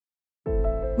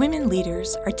Women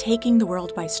leaders are taking the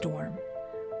world by storm,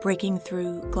 breaking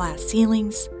through glass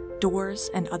ceilings, doors,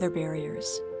 and other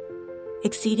barriers,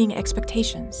 exceeding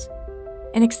expectations,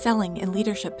 and excelling in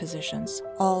leadership positions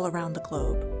all around the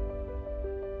globe.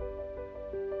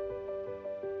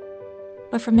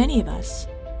 But for many of us,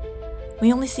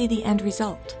 we only see the end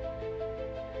result,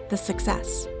 the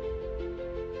success.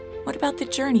 What about the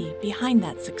journey behind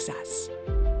that success?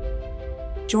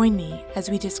 Join me as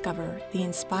we discover the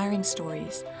inspiring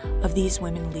stories of these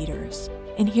women leaders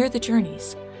and hear the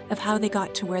journeys of how they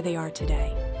got to where they are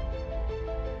today.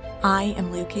 I am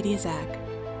Leocadia Zak,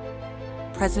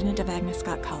 president of Agnes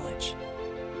Scott College,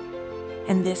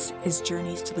 and this is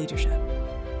Journeys to Leadership.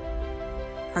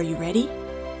 Are you ready?